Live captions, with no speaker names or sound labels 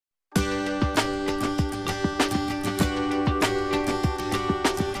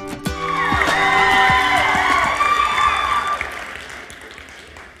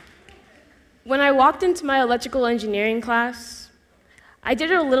walked into my electrical engineering class, I did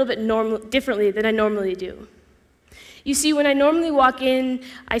it a little bit differently than I normally do. You see, when I normally walk in,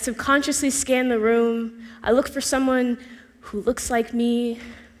 I subconsciously scan the room. I look for someone who looks like me.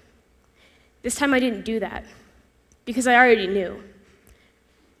 This time I didn't do that because I already knew.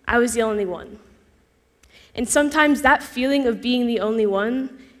 I was the only one. And sometimes that feeling of being the only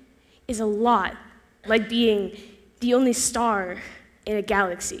one is a lot like being the only star in a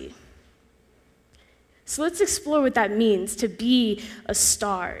galaxy. So let's explore what that means to be a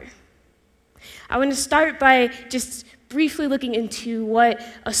star. I want to start by just briefly looking into what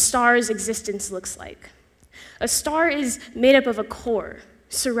a star's existence looks like. A star is made up of a core,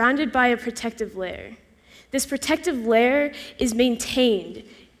 surrounded by a protective layer. This protective layer is maintained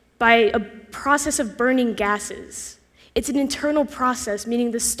by a process of burning gases. It's an internal process,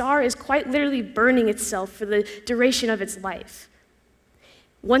 meaning the star is quite literally burning itself for the duration of its life.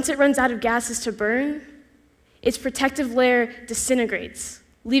 Once it runs out of gases to burn, its protective layer disintegrates,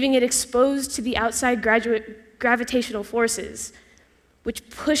 leaving it exposed to the outside gravitational forces, which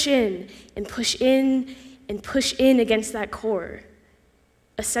push in and push in and push in against that core,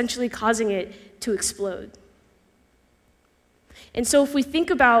 essentially causing it to explode. And so if we think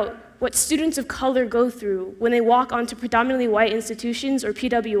about what students of color go through when they walk onto predominantly white institutions or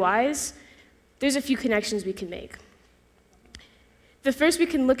PWIs, there's a few connections we can make. The first we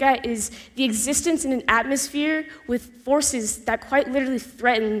can look at is the existence in an atmosphere with forces that quite literally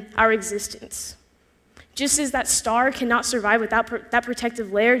threaten our existence. Just as that star cannot survive without that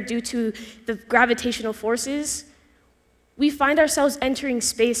protective layer due to the gravitational forces, we find ourselves entering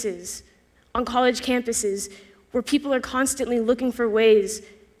spaces on college campuses where people are constantly looking for ways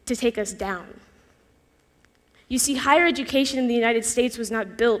to take us down. You see, higher education in the United States was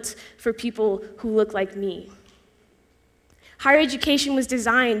not built for people who look like me. Higher education was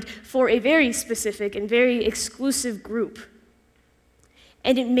designed for a very specific and very exclusive group.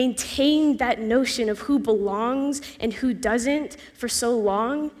 And it maintained that notion of who belongs and who doesn't for so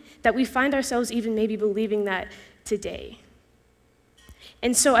long that we find ourselves even maybe believing that today.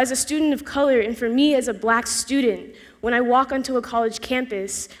 And so as a student of color, and for me as a Black student, when I walk onto a college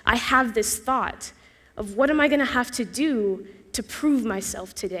campus, I have this thought of what am I gonna have to do to prove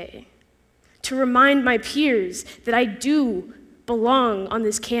myself today? To remind my peers that I do belong on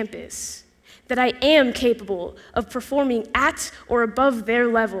this campus, that I am capable of performing at or above their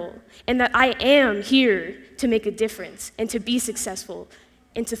level, and that I am here to make a difference and to be successful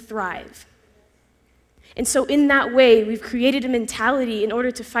and to thrive. And so in that way, we've created a mentality in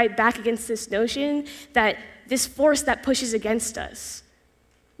order to fight back against this notion that this force that pushes against us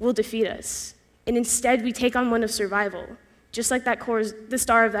will defeat us. And instead, we take on one of survival, just like that core,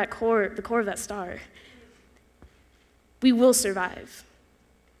 the core of that star. We will survive.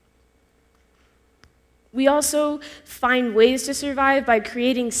 We also find ways to survive by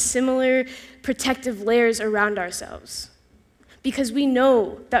creating similar protective layers around ourselves. Because we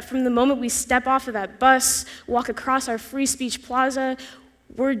know that from the moment we step off of that bus, walk across our free speech plaza,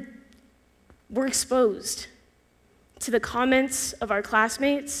 we're exposed to the comments of our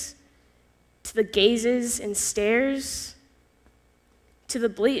classmates, to the gazes and stares, to the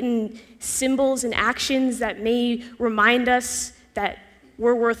blatant symbols and actions that may remind us that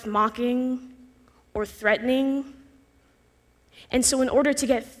we're worth mocking or threatening. And so in order to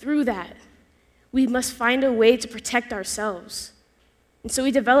get through that, we must find a way to protect ourselves. And so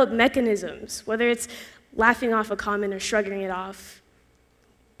we develop mechanisms, whether it's laughing off a comment or shrugging it off,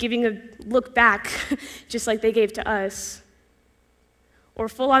 giving a look back, just like they gave to us, or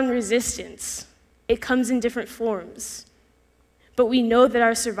full-on resistance. It comes in different forms. But we know that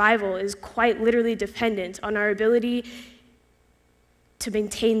our survival is quite literally dependent on our ability to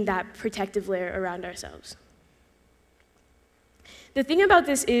maintain that protective layer around ourselves. The thing about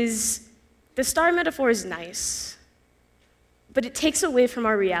this is, the star metaphor is nice, but it takes away from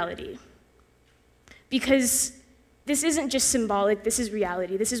our reality. Because this isn't just symbolic, this is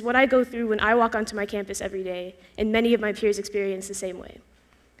reality. This is what I go through when I walk onto my campus every day, and many of my peers experience the same way.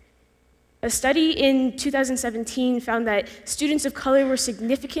 A study in 2017 found that students of color were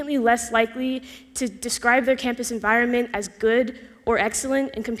significantly less likely to describe their campus environment as good or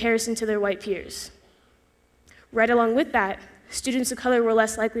excellent in comparison to their white peers. Right along with that, students of color were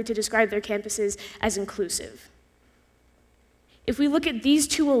less likely to describe their campuses as inclusive. If we look at these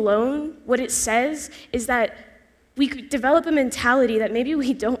two alone, what it says is that we could develop a mentality that maybe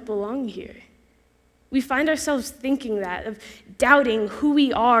we don't belong here. We find ourselves thinking that, of doubting who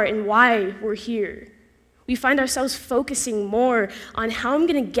we are and why we're here. We find ourselves focusing more on how I'm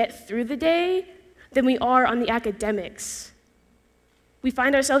gonna get through the day than we are on the academics. We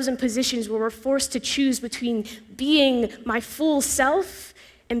find ourselves in positions where we're forced to choose between being my full self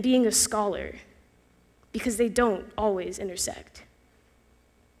and being a scholar, because they don't always intersect.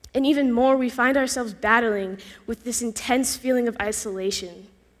 And even more, we find ourselves battling with this intense feeling of isolation,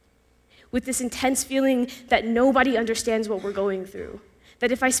 with this intense feeling that nobody understands what we're going through,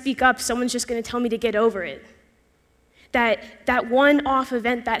 that if I speak up, someone's just going to tell me to get over it, that one-off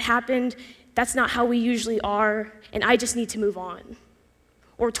event that happened, that's not how we usually are, and I just need to move on,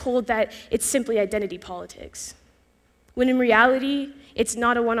 or told that it's simply identity politics, when in reality, it's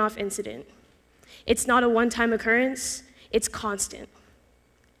not a one-off incident. It's not a one-time occurrence, it's constant.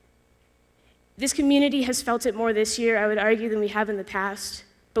 This community has felt it more this year, I would argue, than we have in the past,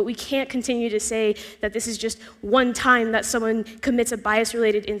 but we can't continue to say that this is just one time that someone commits a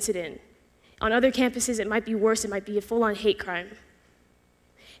bias-related incident. On other campuses, it might be worse, it might be a full-on hate crime.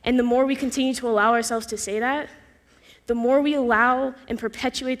 And the more we continue to allow ourselves to say that, the more we allow and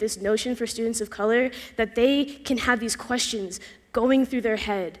perpetuate this notion for students of color that they can have these questions going through their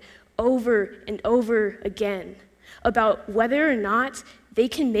head over and over again about whether or not they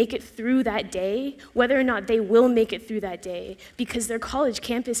can make it through that day, whether or not they will make it through that day, because their college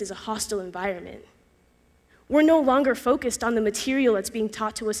campus is a hostile environment. We're no longer focused on the material that's being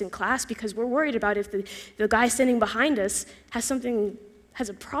taught to us in class because we're worried about if the guy standing behind us has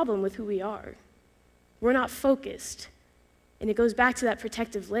a problem with who we are. We're not focused. And it goes back to that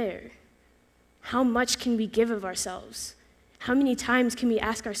protective layer. How much can we give of ourselves? How many times can we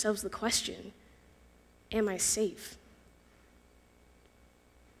ask ourselves the question, am I safe?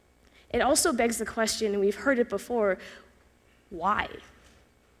 It also begs the question, and we've heard it before, why?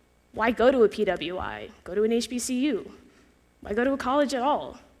 Why go to a PWI? Go to an HBCU? Why go to a college at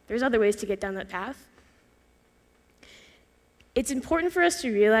all? There's other ways to get down that path. It's important for us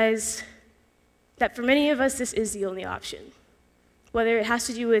to realize that for many of us, this is the only option. Whether it has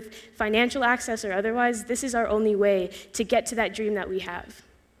to do with financial access or otherwise, this is our only way to get to that dream that we have.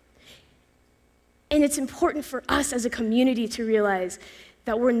 And it's important for us as a community to realize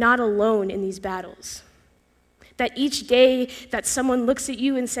that we're not alone in these battles. That each day that someone looks at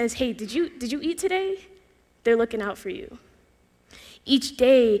you and says, hey, did you eat today? They're looking out for you. Each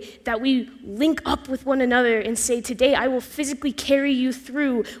day that we link up with one another and say, today I will physically carry you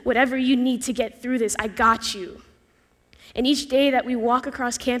through whatever you need to get through this, I got you. And each day that we walk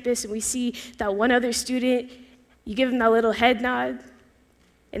across campus and we see that one other student, you give them that little head nod,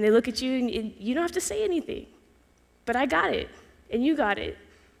 and they look at you and you don't have to say anything. But I got it, and you got it.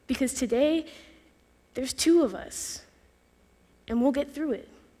 Because today, there's two of us, and we'll get through it.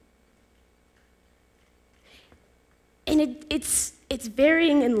 And it's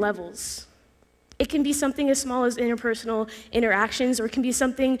varying in levels. It can be something as small as interpersonal interactions, or it can be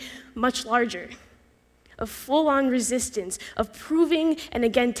something much larger, of full-on resistance, of proving and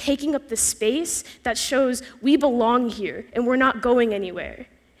again taking up the space that shows we belong here and we're not going anywhere.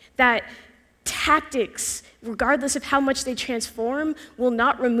 That tactics, regardless of how much they transform, will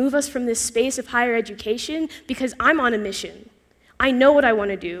not remove us from this space of higher education because I'm on a mission. I know what I want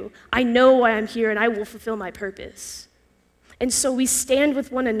to do. I know why I'm here, and I will fulfill my purpose. And so we stand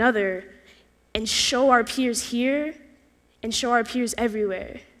with one another and show our peers here and show our peers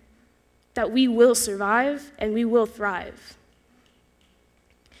everywhere that we will survive and we will thrive.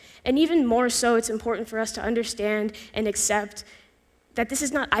 And even more so, it's important for us to understand and accept that this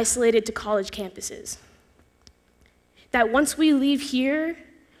is not isolated to college campuses. That once we leave here,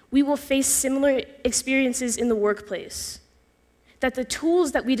 we will face similar experiences in the workplace. That the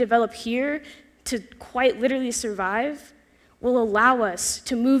tools that we develop here to quite literally survive will allow us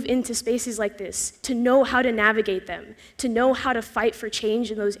to move into spaces like this, to know how to navigate them, to know how to fight for change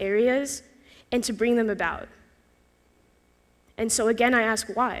in those areas, and to bring them about. And so again, I ask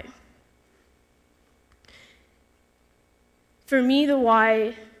why. For me, the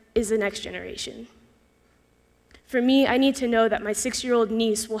why is the next generation. For me, I need to know that my 6-year-old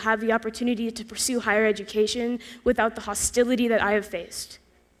niece will have the opportunity to pursue higher education without the hostility that I have faced.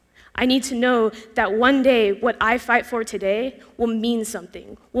 I need to know that one day what I fight for today will mean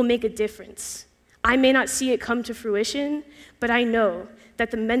something, will make a difference. I may not see it come to fruition, but I know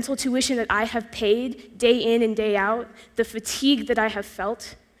that the mental tuition that I have paid day in and day out, the fatigue that I have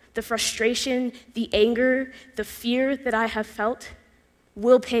felt, the frustration, the anger, the fear that I have felt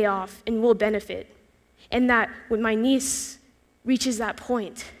will pay off and will benefit. And that when my niece reaches that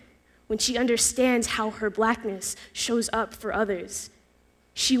point, when she understands how her blackness shows up for others,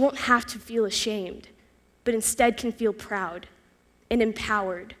 she won't have to feel ashamed, but instead can feel proud and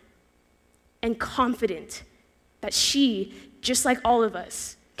empowered and confident that she, just like all of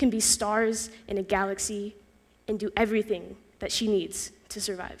us, can be stars in a galaxy and do everything that she needs to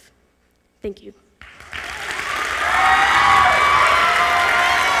survive. Thank you.